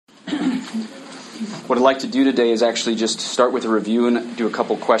What I'd like to do today is actually just start with a review and do a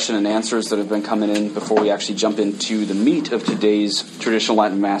couple question and answers that have been coming in before we actually jump into the meat of today's Traditional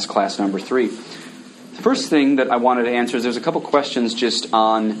Latin Mass class number 3. The first thing that I wanted to answer is there's a couple questions just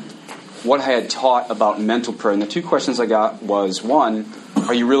on what I had taught about mental prayer. And the two questions I got was, one,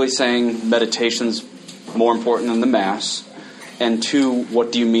 are you really saying meditation's more important than the Mass? And two,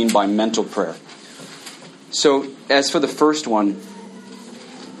 what do you mean by mental prayer? So, as for the first one,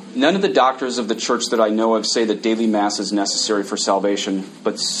 none of the doctors of the church that I know of say that daily Mass is necessary for salvation,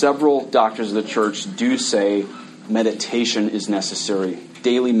 but several doctors of the church do say meditation is necessary.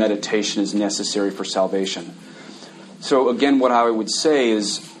 Daily meditation is necessary for salvation. So again, what I would say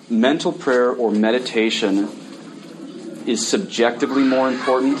is mental prayer or meditation is subjectively more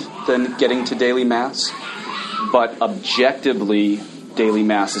important than getting to daily Mass, but objectively, daily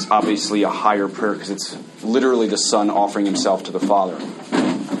Mass is obviously a higher prayer because it's literally the Son offering himself to the Father.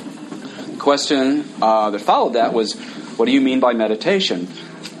 Question that followed that was, what do you mean by meditation?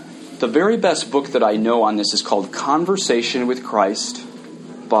 The very best book that I know on this is called Conversation with Christ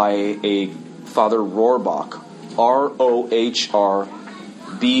by a Father Rohrbach, Rohrbach.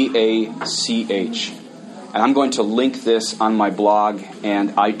 And I'm going to link this on my blog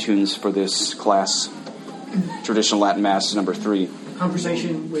and iTunes for this class, Traditional Latin Mass number 3.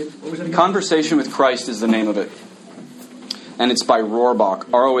 Conversation with, what was it again? Conversation with Christ is the name of it. And it's by Rohrbach,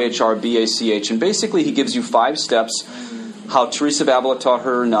 Rohrbach. And basically he gives you 5 steps, how Teresa of Avila taught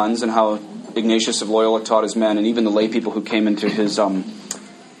her nuns and how Ignatius of Loyola taught his men, and even the lay people who came into his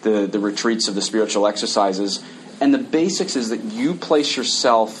the retreats of the spiritual exercises. And the basics is that you place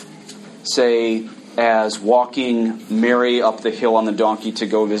yourself, say, as walking Mary up the hill on the donkey to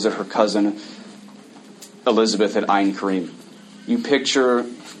go visit her cousin Elizabeth at Ain Karim. You picture,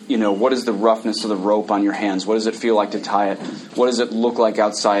 what is the roughness of the rope on your hands? What does it feel like to tie it? What does it look like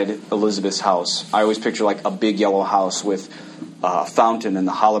outside Elizabeth's house? I always picture like a big yellow house with a fountain and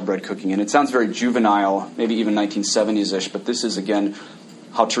the challah bread cooking. And it sounds very juvenile, maybe even 1970s-ish, but this is, again,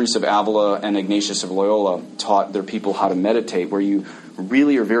 how Teresa of Avila and Ignatius of Loyola taught their people how to meditate, where you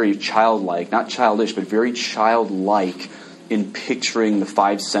really are very childlike, not childish, but very childlike in picturing the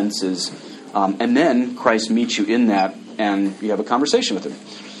 5 senses. And then Christ meets you in that, and you have a conversation with him.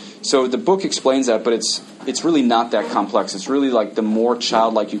 So the book explains that, but it's really not that complex. It's really like the more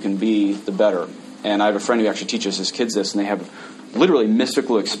childlike you can be, the better. And I have a friend who actually teaches his kids this, and they have literally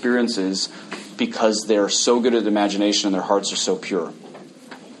mystical experiences because they're so good at imagination and their hearts are so pure.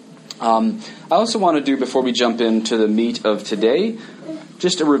 I also want to do, before we jump into the meat of today,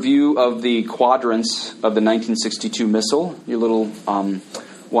 just a review of the quadrants of the 1962 Missal. Your little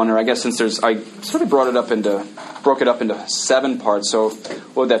wonder, I guess, since I sort of broke it up into 7 parts. So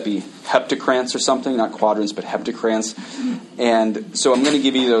what would that be? Heptacrants or something? Not quadrants, but heptacrants. And so I'm going to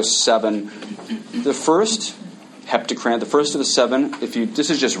give you those 7. The first heptacrant, the first of the 7,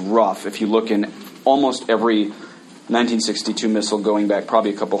 this is just rough. If you look in almost every 1962 Missal going back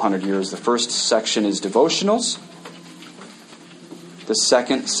probably a couple hundred years, the first section is devotionals. The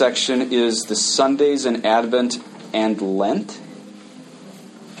second section is the Sundays in Advent and Lent.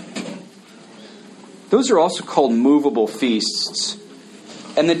 Those are also called movable feasts.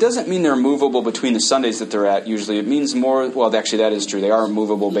 And it doesn't mean they're movable between the Sundays that they're at usually. It means more, well, actually that is true. They are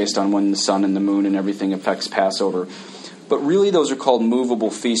movable based on when the sun and the moon and everything affects Passover. But really those are called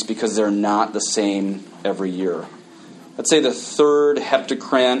movable feasts because they're not the same every year. Let's say the third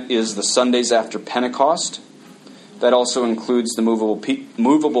heptacrant is the Sundays after Pentecost. That also includes the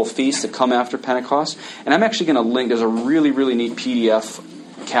movable feasts that come after Pentecost. And I'm actually going to link, there's a really, really neat PDF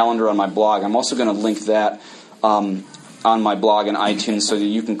calendar on my blog. I'm also going to link that on my blog and iTunes so that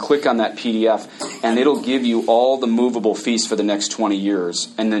you can click on that PDF and it'll give you all the movable feasts for the next 20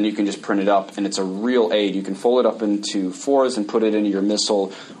 years. And then you can just print it up and it's a real aid. You can fold it up into 4s and put it into your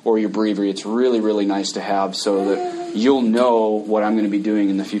missal or your breviary. It's really, really nice to have so that you'll know what I'm going to be doing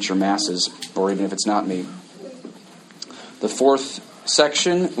in the future Masses, or even if it's not me. The 4th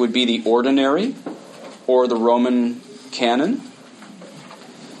section would be the ordinary or the Roman canon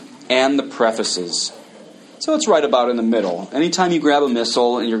and the prefaces. So it's right about in the middle. Anytime you grab a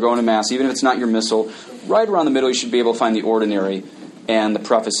missal and you're going to Mass, even if it's not your missal, right around the middle you should be able to find the ordinary and the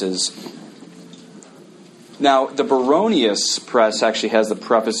prefaces. Now, the Baronius Press actually has the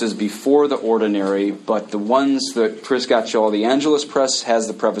prefaces before the ordinary, but the ones that Chris got you all, the Angelus Press, has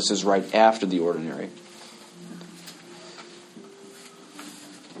the prefaces right after the ordinary.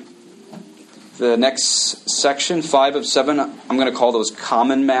 The next section, 5 of 7, I'm going to call those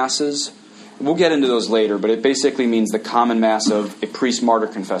common masses. We'll get into those later, but it basically means the common mass of a priest, martyr,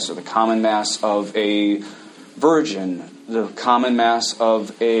 confessor, the common mass of a virgin, the common Mass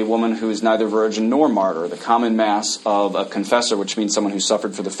of a woman who is neither virgin nor martyr, the common Mass of a confessor, which means someone who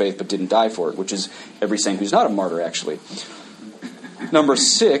suffered for the faith but didn't die for it, which is every saint who's not a martyr, actually. Number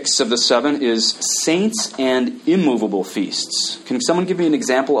 6 of the 7 is saints and immovable feasts. Can someone give me an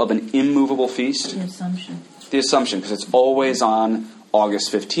example of an immovable feast? The Assumption. The Assumption, because it's always on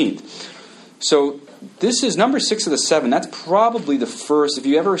August 15th. So this is number 6 of the 7. That's probably the first, if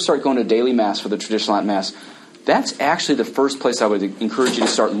you ever start going to daily Mass for the traditional Latin Mass, that's actually the first place I would encourage you to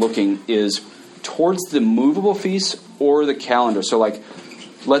start looking is towards the movable feasts or the calendar. So like,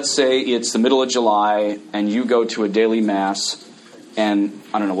 let's say it's the middle of July and you go to a daily Mass and,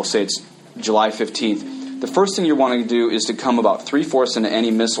 I don't know, we'll say it's July 15th. The first thing you're wanting to do is to come about 3/4 into any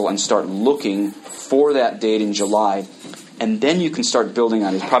missal and start looking for that date in July. And then you can start building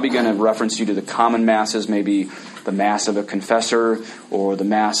on it. It's probably going to reference you to the common Masses, maybe the Mass of a confessor or the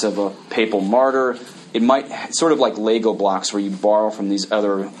Mass of a papal martyr. It might, sort of like Lego blocks where you borrow from these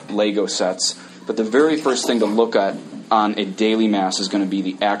other Lego sets. But the very first thing to look at on a daily Mass is going to be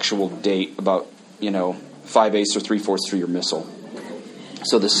the actual date, about, 5/8 or 3/4 through your missal.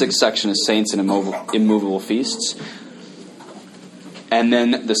 So the 6th section is saints and immovable feasts. And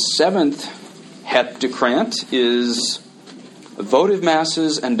then the 7th heptacrant is votive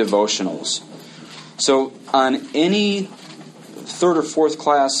masses and devotionals. So on any third or fourth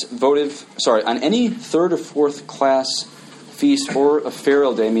class feast or a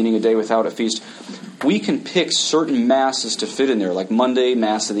ferial day, meaning a day without a feast, we can pick certain masses to fit in there, like Monday,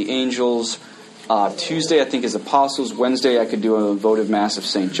 Mass of the Angels. Tuesday, I think, is Apostles. Wednesday, I could do a votive Mass of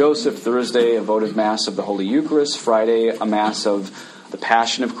St. Joseph. Thursday, a votive Mass of the Holy Eucharist. Friday, a Mass of the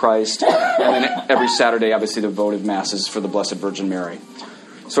Passion of Christ. And then every Saturday, obviously, the votive Masses for the Blessed Virgin Mary.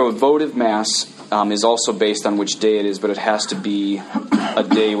 So a votive Mass is also based on which day it is, but it has to be a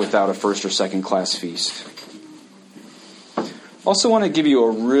day without a first or second class feast. Also want to give you a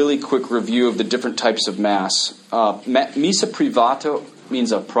really quick review of the different types of Mass. Missa privata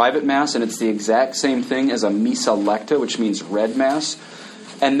means a private Mass, and it's the exact same thing as a Missa lecta, which means read Mass.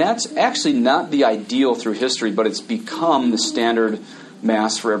 And that's actually not the ideal through history, but it's become the standard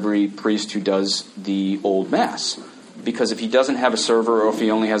Mass for every priest who does the Old Mass. Because if he doesn't have a server, or if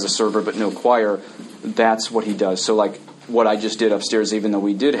he only has a server but no choir, that's what he does. So like what I just did upstairs, even though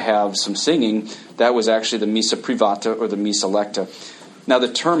we did have some singing, that was actually the Missa privata or the Missa lecta. Now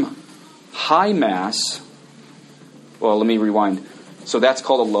the term High Mass, well, let me rewind. So that's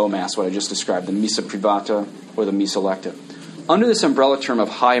called a low Mass, what I just described, the Missa privata or the Missa lecta. Under this umbrella term of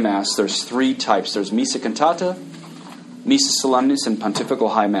High Mass, there's 3 types. There's Missa Cantata, Missa Solemnis, and Pontifical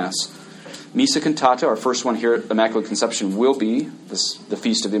High Mass. Missa Cantata, our first one here at Immaculate Conception, will be the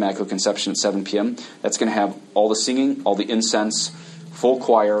Feast of the Immaculate Conception at 7 p.m. That's going to have all the singing, all the incense, full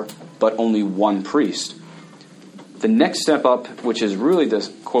choir, but only one priest. The next step up, which is really the,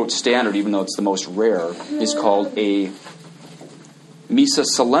 quote, standard, even though it's the most rare, is called a Missa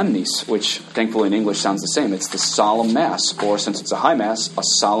Solemnis, which thankfully in English sounds the same. It's the solemn Mass, or since it's a High Mass, a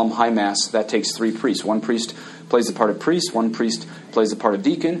solemn High Mass. That takes 3 priests. One priest plays the part of priest, one priest plays the part of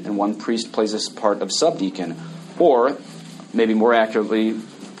deacon, and one priest plays the part of subdeacon. Or, maybe more accurately,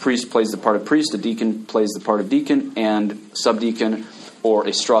 priest plays the part of priest, a deacon plays the part of deacon, and subdeacon or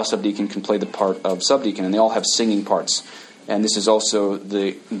a straw subdeacon can play the part of subdeacon, and they all have singing parts. And this is also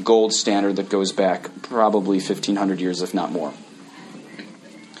the gold standard that goes back probably 1,500 years, if not more.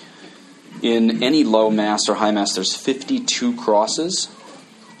 In any low Mass or High Mass, there's 52 crosses.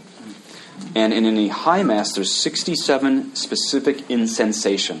 And in any High Mass, there's 67 specific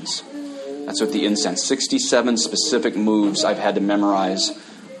incensations. That's what the incense, 67 specific moves I've had to memorize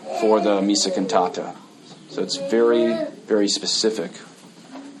for the Missa Cantata. So it's very, very specific.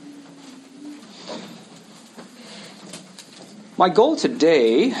 My goal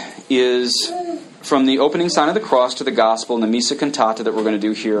today is from the opening sign of the cross to the Gospel and the Missa Cantata that we're going to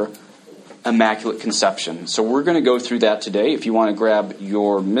do here, Immaculate Conception. So we're going to go through that today. If you want to grab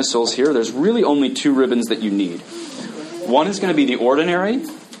your missals here, there's really only 2 ribbons that you need. One is going to be the ordinary,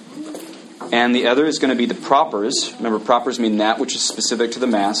 and the other is going to be the propers. Remember, propers mean that which is specific to the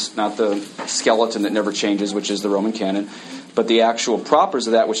Mass, not the skeleton that never changes, which is the Roman canon, but the actual propers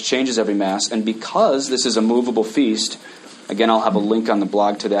of that which changes every Mass. And because this is a movable feast, again, I'll have a link on the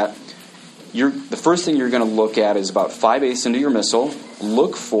blog to that, the first thing you're going to look at is about 5/8 into your missal.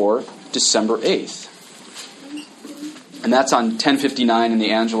 Look for December 8th. And that's on 1059 in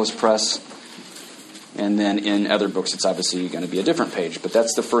the Angelus Press. And then in other books, it's obviously going to be a different page. But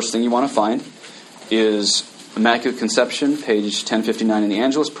that's the first thing you want to find is Immaculate Conception, page 1059 in the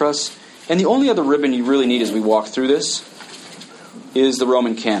Angelus Press. And the only other ribbon you really need as we walk through this is the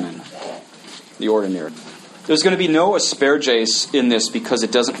Roman canon, the ordinary. There's going to be no asperges in this because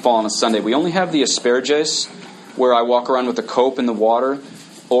it doesn't fall on a Sunday. We only have the asperges where I walk around with a cope in the water,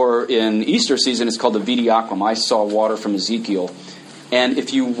 or in Easter season it's called the Vidi Aquam. I saw water from Ezekiel. And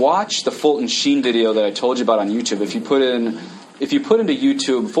if you watch the Fulton Sheen video that I told you about on YouTube, if you put into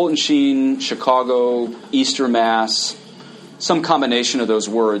YouTube Fulton Sheen, Chicago, Easter Mass, some combination of those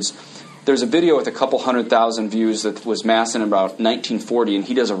words, there's a video with a couple 100,000 views that was Mass in about 1940, and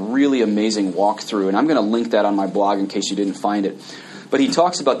he does a really amazing walkthrough, and I'm going to link that on my blog in case you didn't find it. But he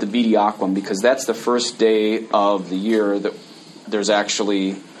talks about the Vidi Aquam because that's the first day of the year that there's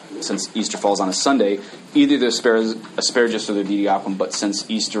actually, since Easter falls on a Sunday, either the asperges or the Vidi Aquam, but since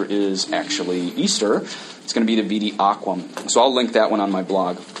Easter is actually Easter, it's going to be the Vidi Aquam. So I'll link that one on my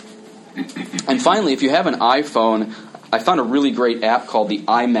blog. And finally, if you have an iPhone, I found a really great app called the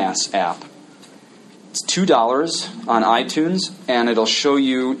iMass app. It's $2 on iTunes, and it'll show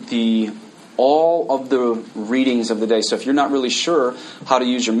you all of the readings of the day. So if you're not really sure how to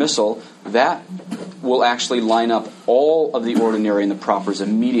use your missal, that will actually line up all of the ordinary and the propers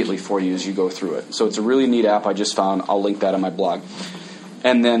immediately for you as you go through it. So it's a really neat app I just found. I'll link that on my blog.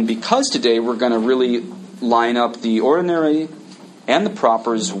 And then because today we're going to really line up the ordinary and the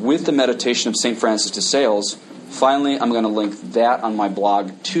propers with the meditation of St. Francis de Sales, finally I'm going to link that on my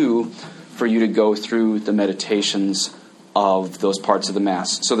blog too for you to go through the meditations of those parts of the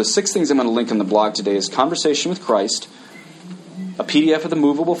Mass. So the 6 things I'm going to link in the blog today is Conversation with Christ, a PDF of the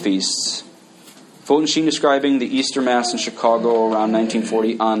Movable Feasts, Fulton Sheen describing the Easter Mass in Chicago around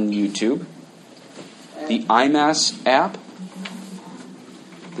 1940 on YouTube, the iMass app,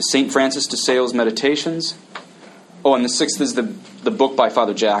 the St. Francis de Sales Meditations. Oh, and the 6th is the book by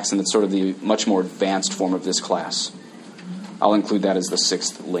Father Jackson that's sort of the much more advanced form of this class. I'll include that as the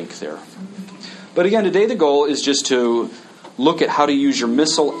 6th link there. But again, today the goal is just to look at how to use your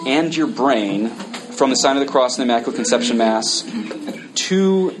missal and your brain from the Sign of the Cross and the Immaculate Conception Mass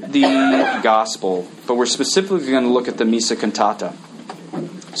to the Gospel. But we're specifically going to look at the Missa Cantata.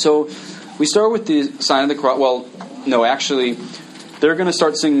 So we start with the Sign of the Cross. Well, no, actually, they're going to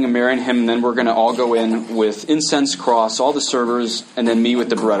start singing a Marian hymn, and then we're going to all go in with incense, cross, all the servers, and then me with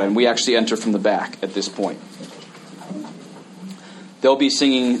the beretta. And we actually enter from the back at this point. They'll be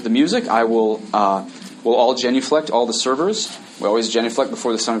singing the music. We'll all genuflect, all the servers. We always genuflect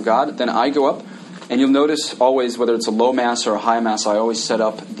before the Son of God. Then I go up, and you'll notice always, whether it's a low Mass or a high Mass, I always set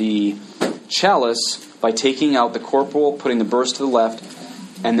up the chalice by taking out the corporal, putting the burst to the left,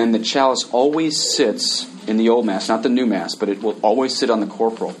 and then the chalice always sits in the old Mass, not the new Mass, but it will always sit on the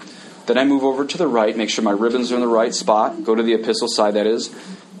corporal. Then I move over to the right, make sure my ribbons are in the right spot, go to the epistle side, that is,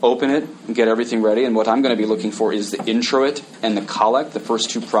 open it, and get everything ready. And what I'm going to be looking for is the introit and the collect, the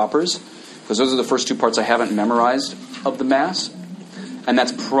first 2 propers, because those are the first 2 parts I haven't memorized of the Mass. And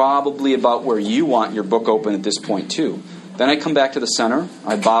that's probably about where you want your book open at this point too. Then I come back to the center,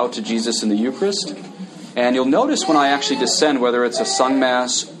 I bow to Jesus in the Eucharist, and you'll notice when I actually descend, whether it's a sung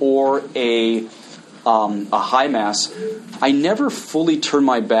Mass or a high Mass, I never fully turn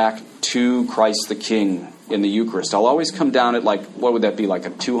my back to Christ the King in the Eucharist. I'll always come down at what would that be, like a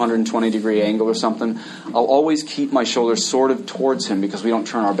 220-degree angle or something. I'll always keep my shoulders sort of towards Him because we don't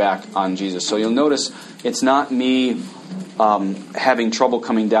turn our back on Jesus. So you'll notice it's not me having trouble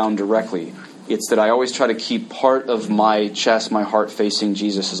coming down directly. It's that I always try to keep part of my chest, my heart, facing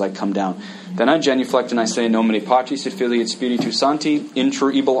Jesus as I come down. Then I genuflect and I say, Nomine Patris et Filii et Spiritus Sancti,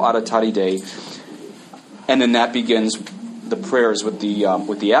 introibile adatari Dei. And then that begins the prayers with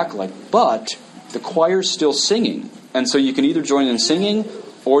the acolyte. But the choir's still singing. And so you can either join in singing,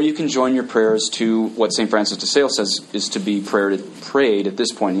 or you can join your prayers to what St. Francis de Sales says is to be prayed at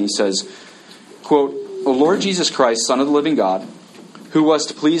this point. And he says, quote, O Lord Jesus Christ, Son of the living God, who was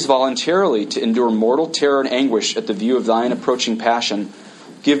to please voluntarily to endure mortal terror and anguish at the view of thine approaching passion,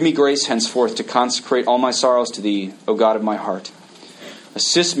 give me grace henceforth to consecrate all my sorrows to thee, O God of my heart.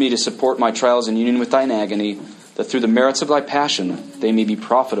 Assist me to support my trials in union with thine agony, that through the merits of thy passion they may be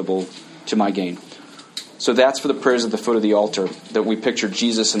profitable to my gain. So that's for the prayers at the foot of the altar, that we picture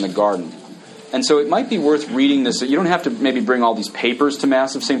Jesus in the garden. And so it might be worth reading this. You don't have to maybe bring all these papers to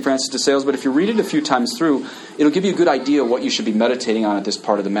Mass of St. Francis de Sales, but if you read it a few times through, it'll give you a good idea of what you should be meditating on at this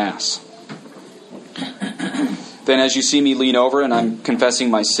part of the Mass. Then as you see me lean over and I'm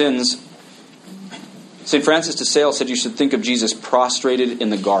confessing my sins, St. Francis de Sales said you should think of Jesus prostrated in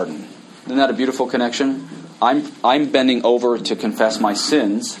the garden. Isn't that a beautiful connection? I'm bending over to confess my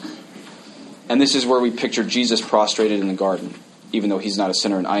sins, and this is where we picture Jesus prostrated in the garden, even though he's not a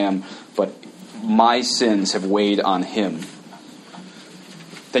sinner and I am, but my sins have weighed on him.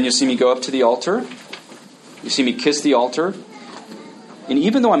 Then you'll see me go up to the altar. You see me kiss the altar. And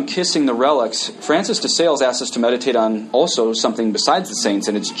even though I'm kissing the relics, Francis de Sales asks us to meditate on also something besides the saints,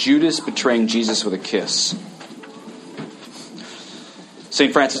 and it's Judas betraying Jesus with a kiss.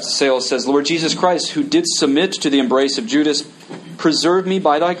 St. Francis de Sales says, Lord Jesus Christ, who did submit to the embrace of Judas, preserve me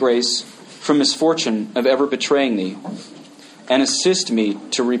by thy grace from misfortune of ever betraying thee, and assist me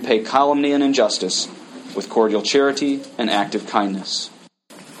to repay calumny and injustice with cordial charity and active kindness.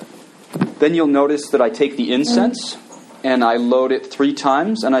 Then you'll notice that I take the incense and I load it 3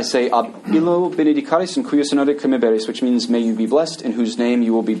 times, and I say, Ab illo benedicaris in cuius honore comiberis, which means, may you be blessed, in whose name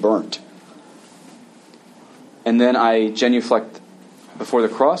you will be burnt. And then I genuflect before the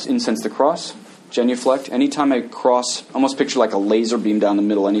cross, incense the cross, genuflect. Anytime I cross, almost picture like a laser beam down the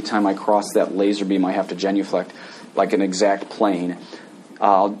middle. Anytime I cross that laser beam, I have to genuflect like an exact plane.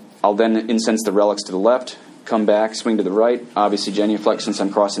 I'll then incense the relics to the left, come back, swing to the right, obviously genuflect since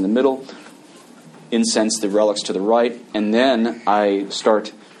I'm crossing the middle, incense the relics to the right, and then I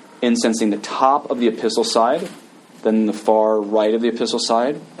start incensing the top of the epistle side, then the far right of the epistle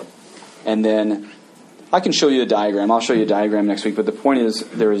side, and then I can show you a diagram. I'll show you a diagram next week, but the point is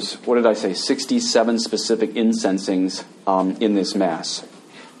there's, 67 specific incensings in this Mass.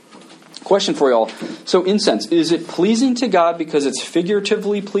 Question for you all. So incense, is it pleasing to God because it's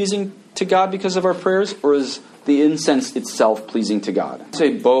figuratively pleasing to God because of our prayers, or is the incense itself pleasing to God? I'd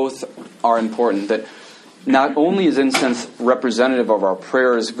say both are important. That not only is incense representative of our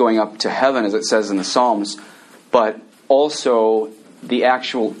prayers going up to heaven, as it says in the Psalms, but also the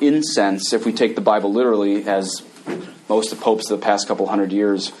actual incense, if we take the Bible literally, as most of the popes of the past couple hundred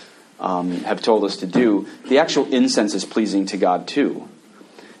years have told us to do, the actual incense is pleasing to God too.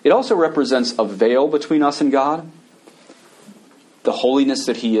 It also represents a veil between us and God, the holiness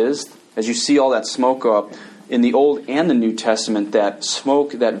that He is. As you see all that smoke up in the Old and the New Testament, that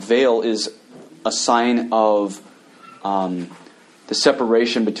smoke, that veil is a sign of the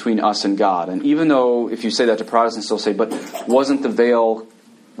separation between us and God. And even though, if you say that to Protestants, they'll say, but wasn't the veil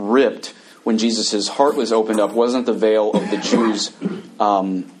ripped when Jesus' heart was opened up? Wasn't the veil of the Jews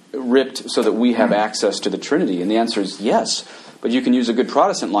ripped so that we have access to the Trinity? And the answer is yes. But you can use a good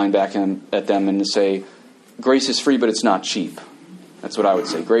Protestant line back at them and say, grace is free, but it's not cheap. That's what I would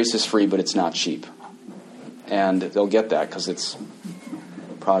say. Grace is free, but it's not cheap. And they'll get that because it's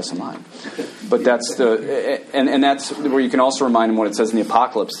Protestant line. But that's and that's where you can also remind them what it says in the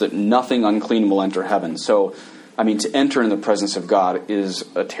Apocalypse, that nothing unclean will enter heaven. So, I mean, to enter in the presence of God is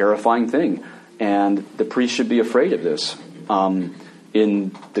a terrifying thing. And the priest should be afraid of this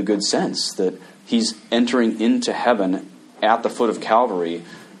in the good sense that he's entering into heaven at the foot of Calvary,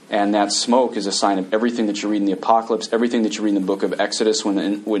 and that smoke is a sign of everything that you read in the Apocalypse, everything that you read in the book of Exodus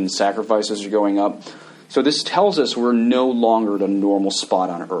when sacrifices are going up. So this tells us we're no longer at a normal spot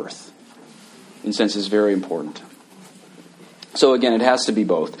on earth. Incense is very important. So again, it has to be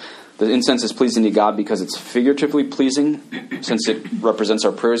both. The incense is pleasing to God because it's figuratively pleasing, since it represents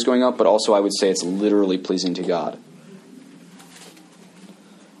our prayers going up, but also I would say it's literally pleasing to God.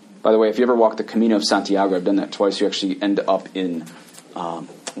 By the way, if you ever walk the Camino of Santiago, I've done that twice, you actually end up in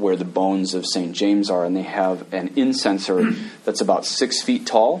where the bones of St. James are, and they have an incenser that's about 6 feet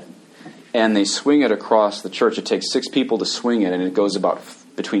tall, and they swing it across the church. It takes 6 people to swing it, and it goes about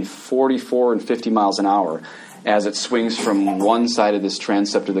between 44 and 50 miles an hour as it swings from one side of this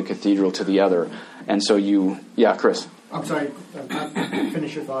transept of the cathedral to the other. And so Chris? I'm sorry,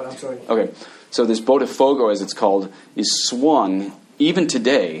 finish your thought, I'm sorry. Okay, so this Botafogo, as it's called, is swung even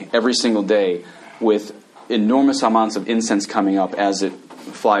today, every single day, with enormous amounts of incense coming up as it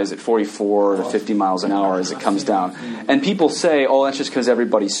flies at 44 to 50 miles an hour as it comes down. And people say, oh, that's just because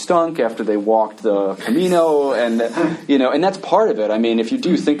everybody stunk after they walked the Camino, and and that's part of it. I mean, if you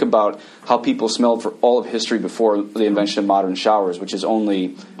do think about how people smelled for all of history before the invention of modern showers, which is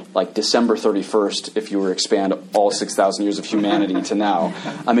only like December 31st, if you were to expand all 6,000 years of humanity to now.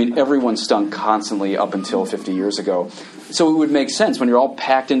 I mean, everyone stunk constantly up until 50 years ago. So it would make sense when you're all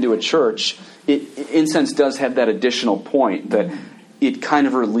packed into a church, incense does have that additional point that it kind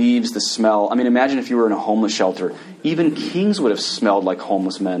of relieves the smell. I mean, imagine if you were in a homeless shelter. Even kings would have smelled like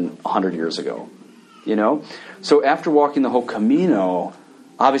homeless men 100 years ago, So after walking the whole Camino,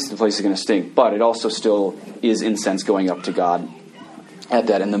 obviously the place is going to stink, but it also still is incense going up to God at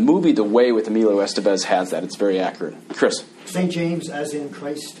that. And the movie The Way with Emilio Estevez has that. It's very accurate. Chris? St. James as in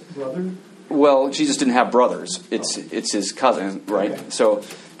Christ's brother? Well, Jesus didn't have brothers. It's his cousin, right? Okay. So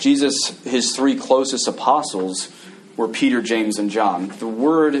Jesus, his 3 closest apostles were Peter, James, and John. The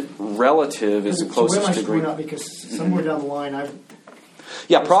word relative is the closest to to Greek. Because somewhere down the line,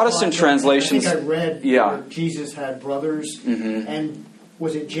 Protestant translations. I think I read where Jesus had brothers, and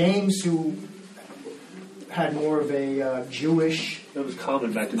was it James who had more of a Jewish That was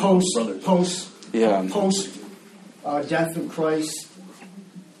common back in the brothers. Post death of Christ,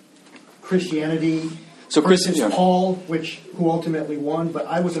 Christianity. So Paul, who ultimately won, but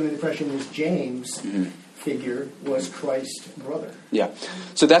I was under the impression his James figure was Christ's brother. Yeah.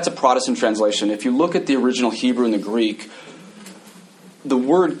 So that's a Protestant translation. If you look at the original Hebrew and the Greek, the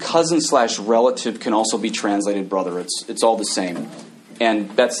word cousin/relative can also be translated brother. It's all the same.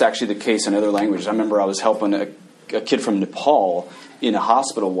 And that's actually the case in other languages. I remember I was helping a kid from Nepal in a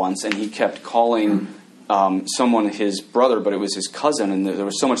hospital once, and he kept calling someone his brother, but it was his cousin, and there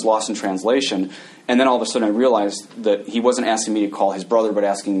was so much loss in translation. And then all of a sudden I realized that he wasn't asking me to call his brother, but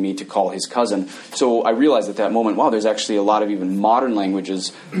asking me to call his cousin. So I realized at that moment, wow, there's actually a lot of even modern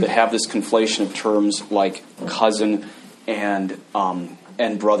languages that have this conflation of terms like cousin and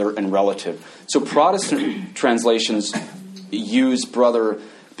brother and relative. So Protestant translations use brother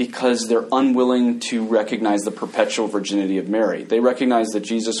because they're unwilling to recognize the perpetual virginity of Mary. They recognize that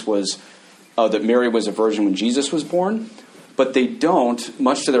that Mary was a virgin when Jesus was born, but they don't,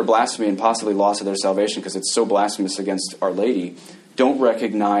 much to their blasphemy and possibly loss of their salvation, because it's so blasphemous against Our Lady, don't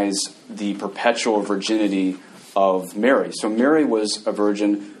recognize the perpetual virginity of Mary. So Mary was a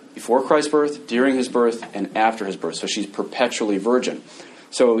virgin before Christ's birth, during his birth, and after his birth. So she's perpetually virgin.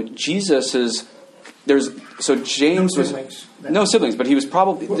 So James was no siblings, but he was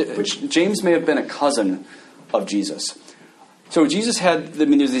probably James may have been a cousin of Jesus. So Jesus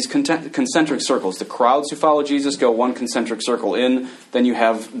there's these concentric circles. The crowds who follow Jesus go one concentric circle in. Then you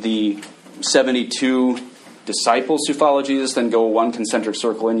have the 72 disciples who follow Jesus, then go one concentric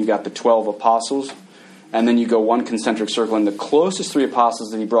circle in. You got the 12 apostles. And then you go one concentric circle in. The closest 3 apostles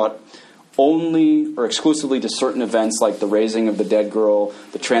that he brought only or exclusively to certain events like the raising of the dead girl,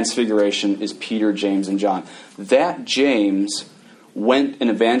 the transfiguration, is Peter, James, and John. That James went and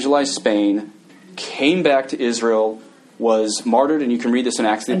evangelized Spain, came back to Israel, was martyred, and you can read this in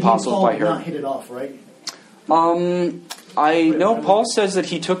Acts of the Apostles by Herod. Not hit it off, right? I know Paul says that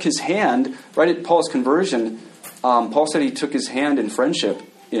he took his hand, right at Paul's conversion, Paul said he took his hand in friendship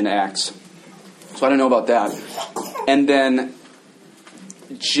in Acts. So I don't know about that. And then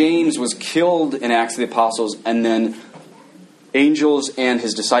James was killed in Acts of the Apostles, and then angels and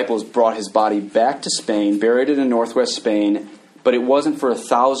his disciples brought his body back to Spain, buried it in northwest Spain, but it wasn't for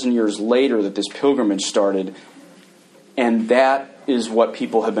 1,000 years later that this pilgrimage started. And that is what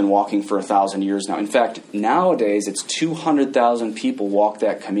people have been walking for 1,000 years now. In fact, nowadays it's 200,000 people walk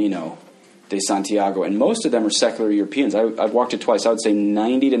that Camino de Santiago, and most of them are secular Europeans. I've walked it twice. I would say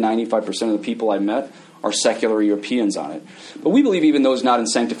 90 to 95% of the people I met are secular Europeans on it. But we believe even those not in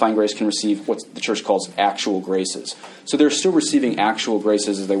sanctifying grace can receive what the church calls actual graces. So they're still receiving actual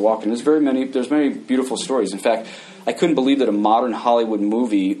graces as they walk. And there's many beautiful stories. In fact, I couldn't believe that a modern Hollywood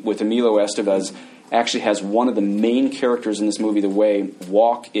movie with Emilio Estevez actually has one of the main characters in this movie, The Way,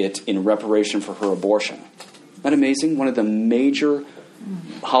 walk it in reparation for her abortion. Isn't that amazing? One of the major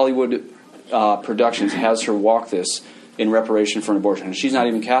Hollywood productions has her walk this in reparation for an abortion. And she's not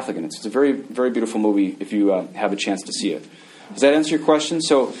even Catholic in it. It's a very, very beautiful movie if you have a chance to see it. Does that answer your question?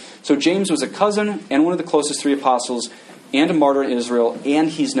 So James was a cousin and one of the closest 3 apostles and a martyr in Israel, and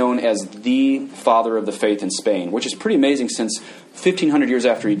he's known as the father of the faith in Spain, which is pretty amazing since 1,500 years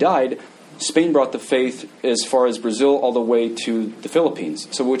after he died, Spain brought the faith as far as Brazil all the way to the Philippines,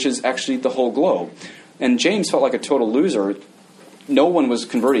 so which is actually the whole globe. And James felt like a total loser. No one was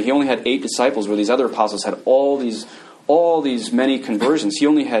converted. He only had 8 disciples, where these other apostles had all these many conversions. He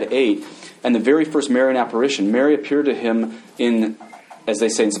only had 8. And the very first Marian apparition, Mary appeared to him in, as they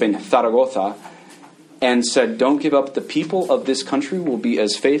say in Spain, Zaragoza, and said, "Don't give up. The people of this country will be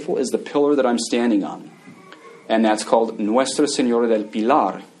as faithful as the pillar that I'm standing on." And that's called Nuestra Señora del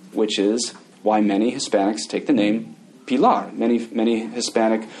Pilar, which is why many Hispanics take the name Pilar. Many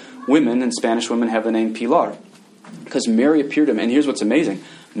Hispanic women and Spanish women have the name Pilar, because Mary appeared to him. And here's what's amazing.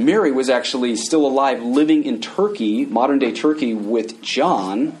 Mary was actually still alive, living in Turkey, modern-day Turkey, with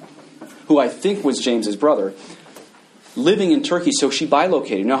John, who I think was James's brother, living in Turkey, so she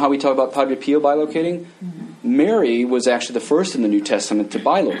bilocated. You know how we talk about Padre Pio bilocating? Mary was actually the first in the New Testament to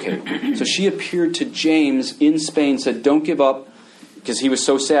bilocate. So she appeared to James in Spain, said, "Don't give up," because he was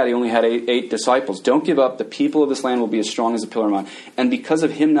so sad he only had 8 disciples. "Don't give up. The people of this land will be as strong as a pillar of mountain." And because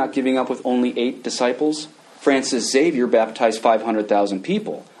of him not giving up with only 8 disciples, Francis Xavier baptized 500,000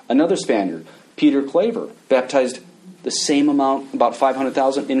 people. Another Spaniard, Peter Claver, baptized the same amount, about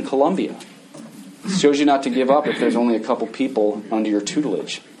 500,000, in Colombia. It shows you not to give up if there's only a couple people under your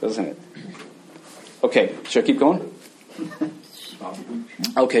tutelage, doesn't it? Okay, should I keep going?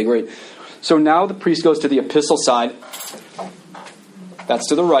 Okay, great. So now the priest goes to the epistle side. That's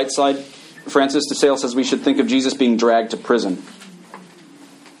to the right side. Francis de Sales says we should think of Jesus being dragged to prison.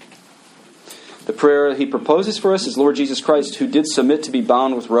 The prayer he proposes for us is, Lord Jesus Christ, who did submit to be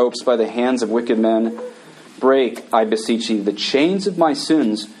bound with ropes by the hands of wicked men, break, I beseech thee, the chains of my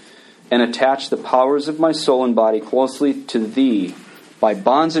sins, and attach the powers of my soul and body closely to thee by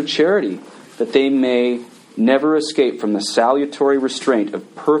bonds of charity, that they may never escape from the salutary restraint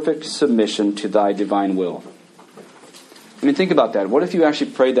of perfect submission to thy divine will. I mean, think about that. What if you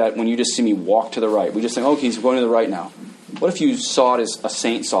actually prayed that when you just see me walk to the right? We just think, okay, he's going to the right now. What if you saw it as a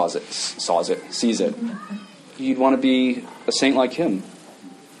saint sees it? You'd want to be a saint like him.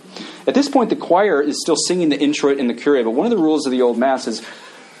 At this point, the choir is still singing the introit and the Kyrie, but one of the rules of the Old Mass is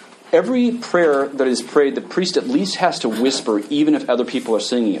every prayer that is prayed, the priest at least has to whisper, even if other people are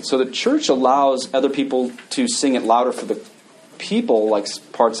singing it. So the church allows other people to sing it louder for the people, like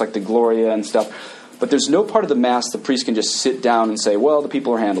parts like the Gloria and stuff. But there's no part of the Mass the priest can just sit down and say, well, the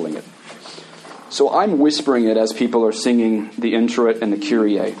people are handling it. So I'm whispering it as people are singing the introit and the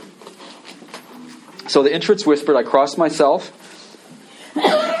Kyrie. So the introit's whispered, I cross myself.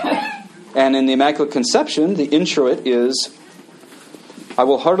 And in the Immaculate Conception, the introit is, I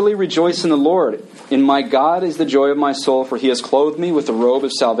will heartily rejoice in the Lord. In my God is the joy of my soul, for he has clothed me with the robe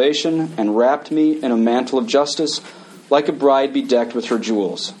of salvation and wrapped me in a mantle of justice, like a bride bedecked with her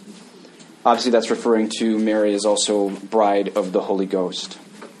jewels. Obviously, that's referring to Mary as also bride of the Holy Ghost.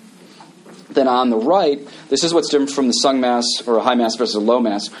 Then on the right, this is what's different from the sung Mass or a high Mass versus a low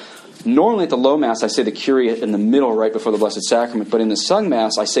Mass. Normally at the low Mass, I say the Kyrie in the middle right before the Blessed Sacrament, but in the sung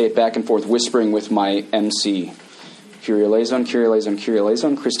Mass, I say it back and forth, whispering with my MC. Kyrie eleison, Kyrie eleison, Kyrie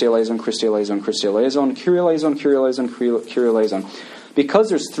eleison, Christe eleison, Christe eleison, Christe eleison, Kyrie eleison, Kyrie eleison, Kyrie eleison. Because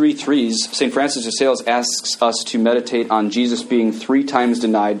there's 3 threes, St. Francis de Sales asks us to meditate on Jesus being 3 times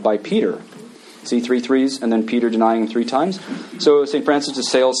denied by Peter. See, 3 threes, and then Peter denying him 3 times. So St. Francis de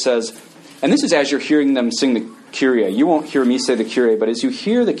Sales says, and this is as you're hearing them sing the Kyrie. You won't hear me say the Kyrie, but as you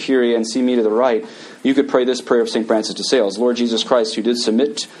hear the Kyrie and see me to the right, you could pray this prayer of St. Francis de Sales. Lord Jesus Christ, who did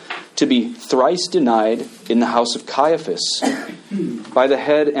submit to be thrice denied in the house of Caiaphas by the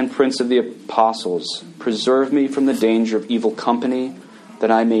head and prince of the apostles, preserve me from the danger of evil company, that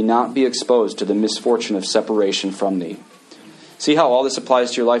I may not be exposed to the misfortune of separation from thee. See how all this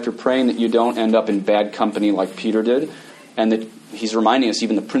applies to your life? You're praying that you don't end up in bad company like Peter did, and that he's reminding us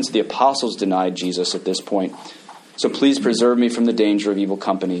even the prince of the apostles denied Jesus at this point. So please preserve me from the danger of evil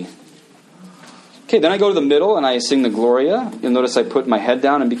company. Okay, then I go to the middle and I sing the Gloria. You'll notice I put my head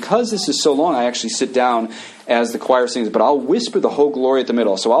down, and because this is so long, I actually sit down as the choir sings, but I'll whisper the whole Gloria at the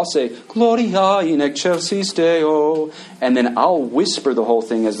middle. So I'll say, Gloria in excelsis Deo, and then I'll whisper the whole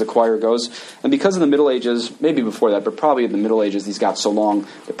thing as the choir goes. And because in the Middle Ages, maybe before that, but probably in the Middle Ages, these got so long,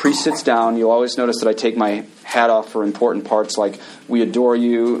 the priest sits down. You'll always notice that I take my hat off for important parts like, we adore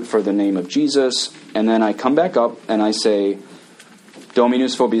you for the name of Jesus, and then I come back up and I say,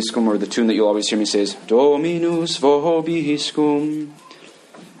 Dominus vobiscum, or the tune that you'll always hear me say is, Dominus vobiscum.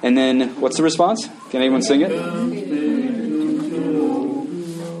 And then, what's the response? Can anyone sing it?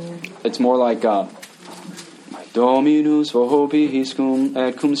 It's more like, Dominus vobiscum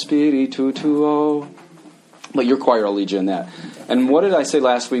et cum spiritu tuo. But your choir will lead you in that. And what did I say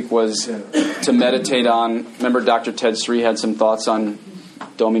last week was to meditate on, remember Dr. Ted Sri had some thoughts on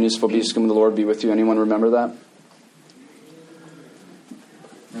Dominus vobiscum, the Lord be with you. Anyone remember that?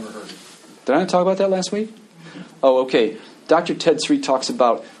 Did I not talk about that last week? Oh, okay. Dr. Ted Sri talks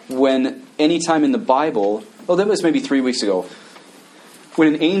about when any time in the Bible, that was maybe 3 weeks ago, when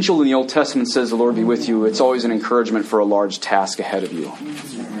an angel in the Old Testament says the Lord be with you, it's always an encouragement for a large task ahead of you.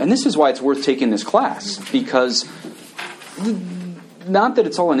 And this is why it's worth taking this class, because not that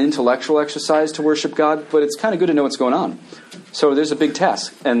it's all an intellectual exercise to worship God, but it's kind of good to know what's going on. So there's a big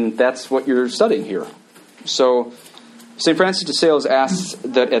task, and that's what you're studying here. So St. Francis de Sales asks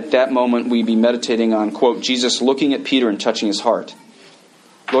that at that moment we be meditating on, quote, Jesus looking at Peter and touching his heart.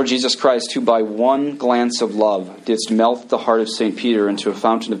 Lord Jesus Christ, who by one glance of love didst melt the heart of St. Peter into a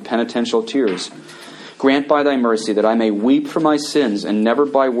fountain of penitential tears, grant by thy mercy that I may weep for my sins and never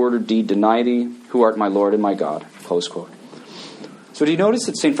by word or deed deny thee, who art my Lord and my God. Close quote. So do you notice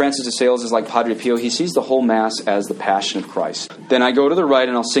that St. Francis de Sales is like Padre Pio? He sees the whole Mass as the Passion of Christ. Then I go to the right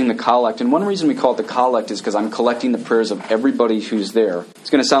and I'll sing the collect. And one reason we call it the collect is because I'm collecting the prayers of everybody who's there. It's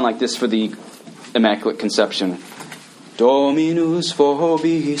going to sound like this for the Immaculate Conception. Dominus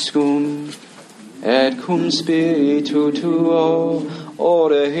vobiscum, et cum spiritu tuo,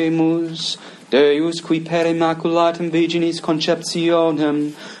 oremus, Deus qui per immaculatum virginis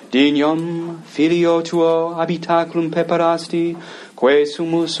conceptionem, dignum filio tuo habitaculum preparasti, que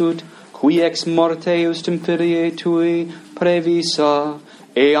sumus ut, qui ex morte eustem filiae tui previsa,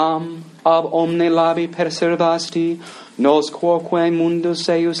 eam ab omne labi preservasti, nos quoque mundus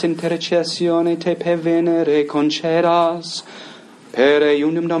eius intercessione te pervenere concedas, per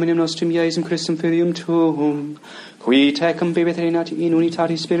eundum Dominum nostrum Iesum Christum filium tuum, qui tecum vivit regnat in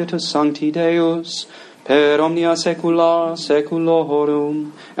unitatis Spiritus Sancti Deus, per omnia saecula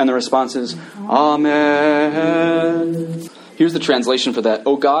saeculorum. And the response is, Amen. Here's the translation for that.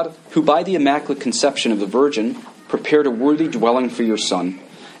 O God, who by the Immaculate Conception of the Virgin prepared a worthy dwelling for your Son,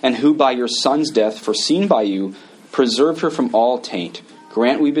 and who by your Son's death, foreseen by you, preserved her from all taint,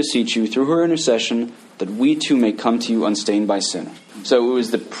 grant, we beseech you, through her intercession, that we too may come to you unstained by sin. So it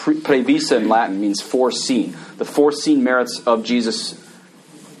was the previsa in Latin, means foreseen. The foreseen merits of Jesus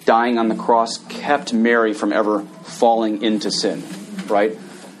dying on the cross kept Mary from ever falling into sin, right?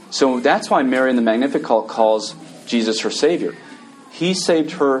 So that's why Mary in the Magnificat calls Jesus her Savior. He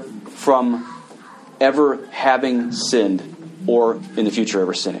saved her from ever having sinned, or in the future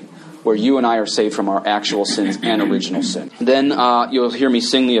ever sinning, where you and I are saved from our actual sins and original sin. Then you'll hear me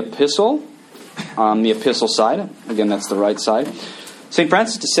sing the epistle on the epistle side. Again, that's the right side. St.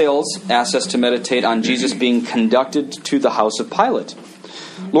 Francis de Sales asks us to meditate on Jesus being conducted to the house of Pilate.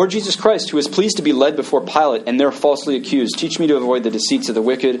 Lord Jesus Christ, who is pleased to be led before Pilate and there falsely accused, teach me to avoid the deceits of the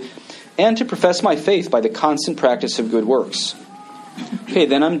wicked and to profess my faith by the constant practice of good works. Okay,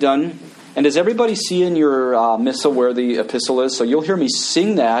 then I'm done. And does everybody see in your missal where the epistle is? So you'll hear me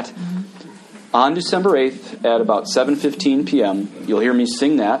sing that on December 8th at about 7:15 p.m. You'll hear me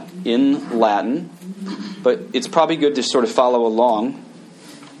sing that in Latin. But it's probably good to sort of follow along.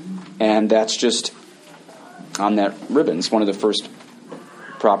 And that's just on that ribbon. It's one of the first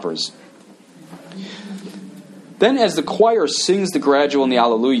propers. Then as the choir sings the Gradual and the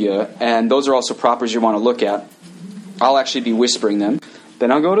Alleluia, and those are also propers you want to look at, I'll actually be whispering them.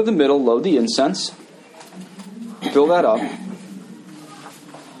 Then I'll go to the middle, load the incense, fill that up.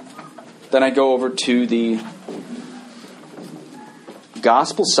 Then I go over to the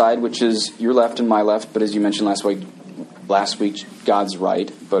gospel side, which is your left and my left, but as you mentioned last week, God's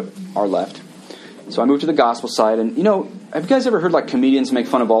right, but our left. So I move to the gospel side, and have you guys ever heard like comedians make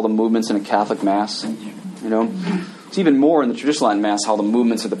fun of all the movements in a Catholic Mass? It's even more in the traditional Latin Mass, how the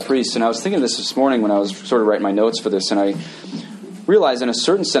movements of the priests. And I was thinking of this morning when I was sort of writing my notes for this, and I realized in a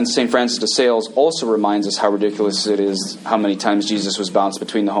certain sense St. Francis de Sales also reminds us how ridiculous it is how many times Jesus was bounced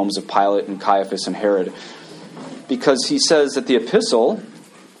between the homes of Pilate and Caiaphas and Herod. Because he says that the epistle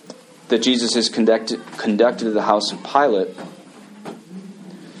that Jesus is conducted to the house of Pilate,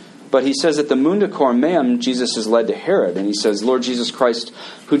 but he says that the Munda Coram Meum, Jesus is led to Herod. And he says, Lord Jesus Christ,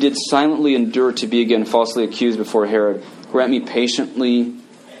 who did silently endure to be again falsely accused before Herod, grant me patience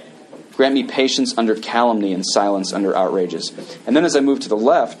under calumny and silence under outrages. And then as I move to the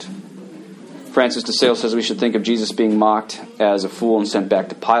left, Francis de Sales says we should think of Jesus being mocked as a fool and sent back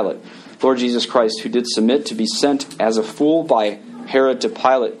to Pilate. Lord Jesus Christ, who did submit to be sent as a fool by Herod to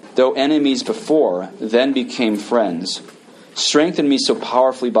Pilate, though enemies before, then became friends. Strengthen me so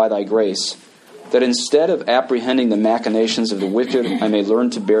powerfully by thy grace, that instead of apprehending the machinations of the wicked, I may learn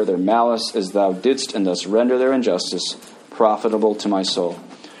to bear their malice as thou didst, and thus render their injustice profitable to my soul.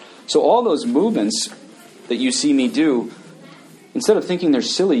 So all those movements that you see me do, instead of thinking they're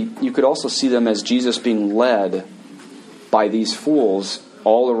silly, you could also see them as Jesus being led by these fools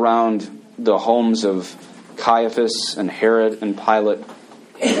all around the homes of Caiaphas and Herod and Pilate,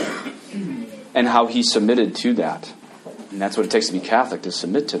 and how he submitted to that. And that's what it takes to be Catholic, to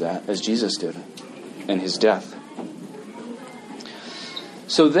submit to that, as Jesus did, and his death.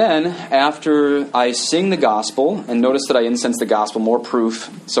 So then, after I sing the gospel, and notice that I incense the gospel, more proof.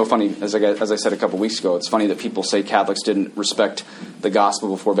 So funny, as I said a couple weeks ago, it's funny that people say Catholics didn't respect the gospel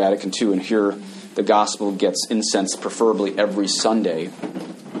before Vatican II, and here the gospel gets incensed preferably every Sunday.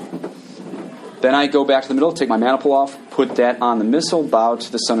 Then I go back to the middle, take my maniple off, put that on the missal, bow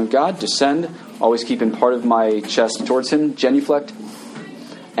to the Son of God, descend, always keeping part of my chest towards him, genuflect.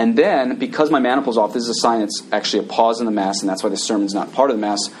 And then, because my maniple's off, this is a sign it's actually a pause in the Mass, and that's why the sermon's not part of the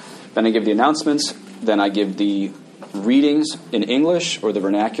Mass. Then I give the announcements, then I give the readings in English, or the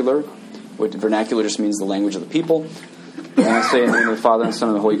vernacular. What vernacular just means the language of the people. And I say in the name of the Father, and the Son,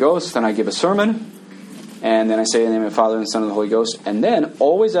 and the Holy Ghost. Then I give a sermon. And then I say in the name of the Father, and the Son, and the Holy Ghost. And then,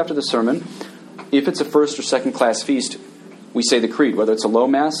 always after the sermon, if it's a first or second class feast, we say the creed. Whether it's a low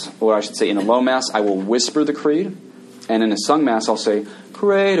Mass, or I should say in a low Mass, I will whisper the creed. And in a sung Mass, I'll say,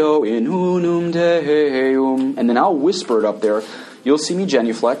 Credo in unum Deum. And then I'll whisper it up there. You'll see me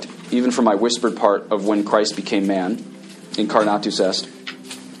genuflect, even for my whispered part of when Christ became man, incarnatus est.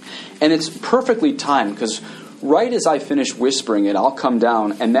 And it's perfectly timed, because right as I finish whispering it, I'll come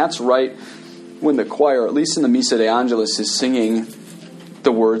down, and that's right when the choir, at least in the Missa de Angelis, is singing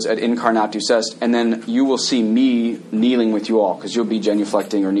the words et incarnatus est, and then you will see me kneeling with you all, because you'll be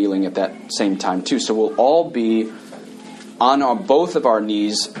genuflecting or kneeling at that same time too. So we'll all be on both of our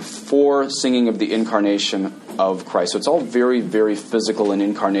knees for singing of the incarnation of Christ. So it's all very, very physical and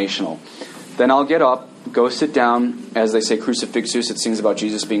incarnational. Then I'll get up, go sit down, as they say, crucifixus. It sings about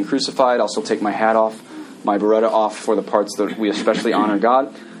Jesus being crucified. I'll still take my hat off, my beretta off for the parts that we especially honor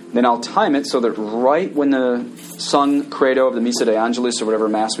God. Then I'll time it so that right when the sung credo of the Missa de Angelis or whatever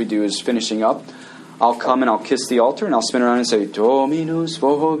Mass we do is finishing up, I'll come and I'll kiss the altar and I'll spin around and say, Dominus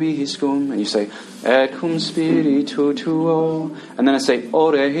vobiscum. And you say, et cum spiritu tuo. And then I say,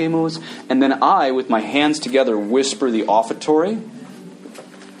 oremus. And then I, with my hands together, whisper the offertory.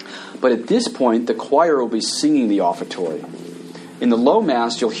 But at this point, the choir will be singing the offertory. In the low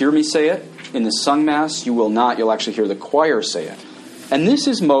Mass, you'll hear me say it. In the sung Mass, you will not. You'll actually hear the choir say it. And this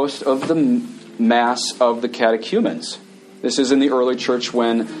is most of the Mass of the catechumens. This is in the early church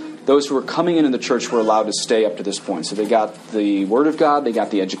when those who were coming into the church were allowed to stay up to this point. So they got the Word of God, they got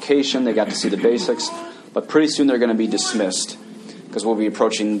the education, they got to see the basics, but pretty soon they're going to be dismissed because we'll be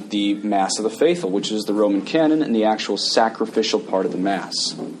approaching the Mass of the Faithful, which is the Roman canon and the actual sacrificial part of the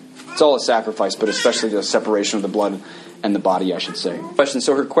Mass. It's all a sacrifice, but especially the separation of the blood and the body, I should say.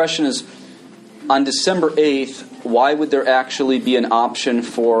 So her question is, on December 8th, why would there actually be an option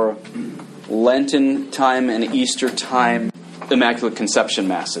for Lenten time and Easter time Immaculate Conception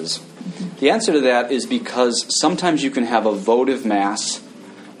Masses? The answer to that is because sometimes you can have a votive Mass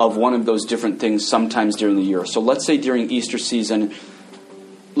of one of those different things sometimes during the year. So let's say during Easter season,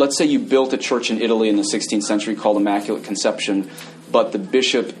 let's say you built a church in Italy in the 16th century called Immaculate Conception, but the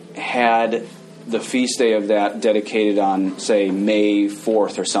bishop had the feast day of that dedicated on, say, May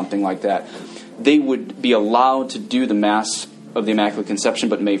 4th or something like that. They would be allowed to do the Mass of the Immaculate Conception,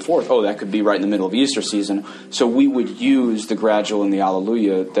 but May 4th, that could be right in the middle of Easter season. So we would use the Gradual and the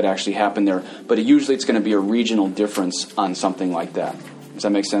Alleluia that actually happened there. But usually it's going to be a regional difference on something like that. Does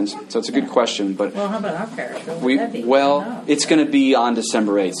that make sense? So it's a good question. But how about our parish? What would that be? It's going to be on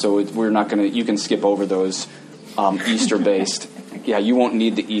December 8th, so we're not going to. You can skip over those Easter-based. Yeah, you won't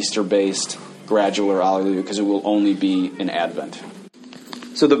need the Easter-based Gradual or Alleluia because it will only be in Advent.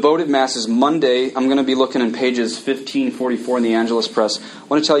 So the votive Mass is Monday. I'm going to be looking in pages 1544 in the Angelus Press. I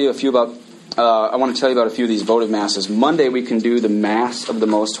want to tell you about a few of these votive Masses. Monday we can do the Mass of the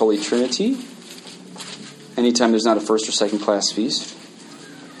Most Holy Trinity. Anytime there's not a first or second class feast.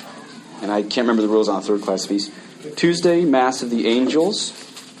 And I can't remember the rules on a third class feast. Tuesday, Mass of the Angels.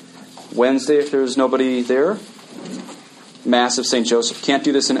 Wednesday, if there's nobody there, Mass of St. Joseph. Can't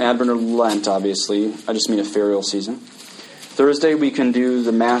do this in Advent or Lent, obviously. I just mean a ferial season. Thursday, we can do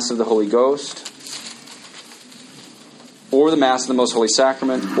the Mass of the Holy Ghost, or the Mass of the Most Holy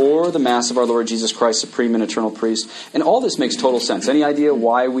Sacrament, or the Mass of our Lord Jesus Christ, Supreme and Eternal Priest. And all this makes total sense. Any idea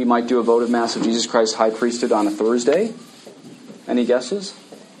why we might do a votive Mass of Jesus Christ, High Priesthood, on a Thursday? Any guesses?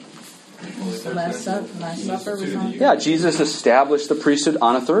 Last Supper was on? Yeah, Jesus established the priesthood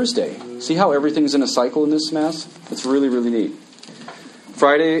on a Thursday. See how everything's in a cycle in this Mass? It's really, really neat.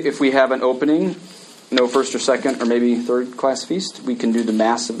 Friday, if we have an opening, no first or second or maybe third class feast, we can do the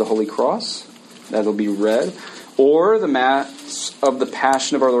Mass of the Holy Cross. That'll be read. Or the Mass of the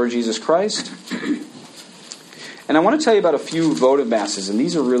Passion of our Lord Jesus Christ. And I want to tell you about a few votive Masses, and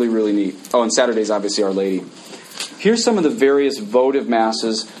these are really, really neat. Oh, and Saturday's obviously Our Lady. Here's some of the various votive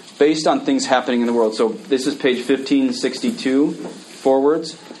Masses based on things happening in the world. So this is page 1562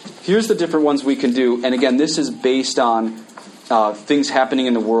 forwards. Here's the different ones we can do. And again, this is based on things happening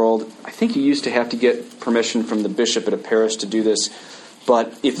in the world. I think you used to have to get permission from the bishop at a parish to do this.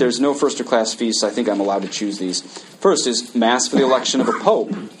 But if there's no first or class feasts, I think I'm allowed to choose these. First is Mass for the election of a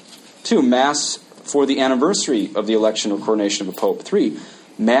pope. 2, Mass for the anniversary of the election or coronation of a pope. 3,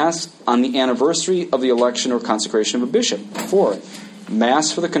 Mass on the anniversary of the election or consecration of a bishop. 4,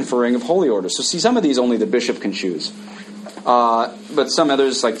 Mass for the conferring of holy orders. So see, some of these only the bishop can choose. But some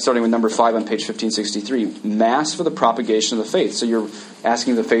others, like starting with number 5 on page 1563, Mass for the propagation of the faith. So you're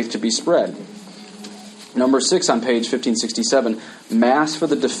asking the faith to be spread. Number 6 on page 1567, Mass for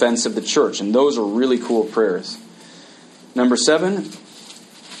the defense of the church. And those are really cool prayers. Number 7,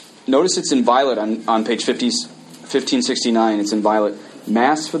 notice it's in violet on page 1569. It's in violet.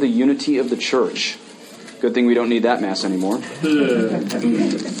 Mass for the unity of the church. Good thing we don't need that Mass anymore.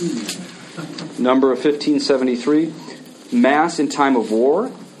 Number 1573, Mass in time of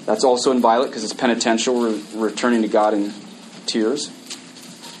war. That's also in violet because it's penitential. We're returning to God in tears.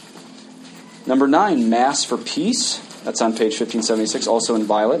 Number 9, Mass for peace. That's on page 1576, also in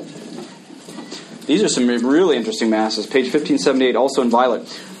violet. These are some really interesting Masses. Page 1578, also in violet.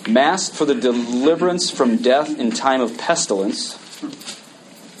 Mass for the deliverance from death in time of pestilence.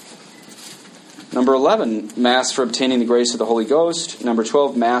 Number 11, Mass for obtaining the grace of the Holy Ghost. Number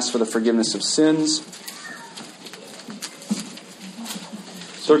 12, Mass for the forgiveness of sins.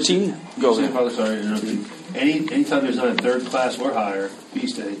 13, go ahead. Father, sorry to interrupt you. Anytime there's not a third class or higher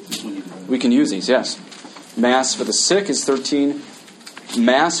feast day, this is what you do. We can use these, yes. Mass for the sick is 13.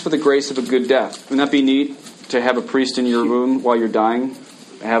 Mass for the grace of a good death. Wouldn't that be neat to have a priest in your room while you're dying?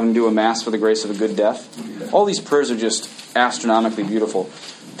 Have him do a Mass for the grace of a good death? All these prayers are just astronomically beautiful.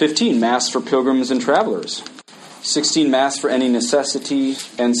 15, Mass for pilgrims and travelers. 16, Mass for any necessity.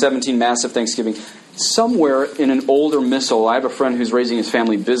 And 17, Mass of thanksgiving. Somewhere in an older missal, I have a friend who's raising his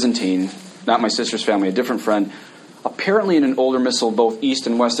family Byzantine, not my sister's family, a different friend. Apparently in an older missal, both East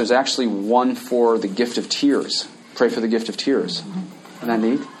and West, there's actually one for the gift of tears. Pray for the gift of tears. Isn't that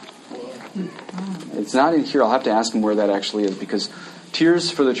neat? It's not in here. I'll have to ask him where that actually is, because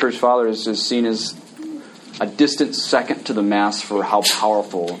tears for the Church Fathers is seen as a distant second to the Mass for how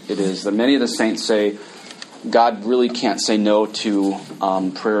powerful it is. That many of the saints say God really can't say no to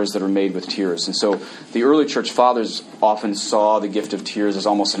prayers that are made with tears. And so the early Church Fathers often saw the gift of tears as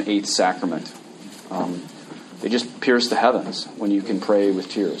almost an eighth sacrament. They just pierce the heavens when you can pray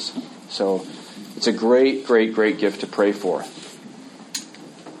with tears. So it's a great, great, great gift to pray for.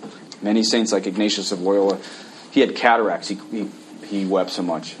 Many saints like Ignatius of Loyola, he had cataracts. He wept so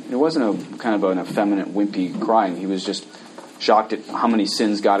much. It wasn't a kind of an effeminate, wimpy crying. He was just shocked at how many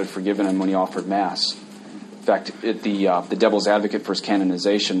sins God had forgiven him when he offered Mass. In fact, the Devil's Advocate for his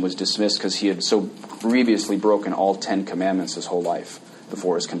canonization was dismissed because he had so grievously broken all 10 commandments his whole life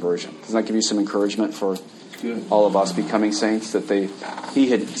before his conversion. Doesn't that give you some encouragement for all of us becoming saints? That he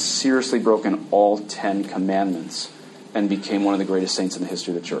had seriously broken all 10 commandments and became one of the greatest saints in the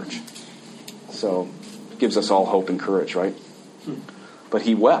history of the Church. So it gives us all hope and courage, right? But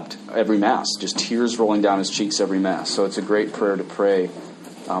he wept every Mass, just tears rolling down his cheeks every Mass. So it's a great prayer to pray.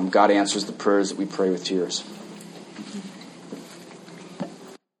 God answers the prayers that we pray with tears.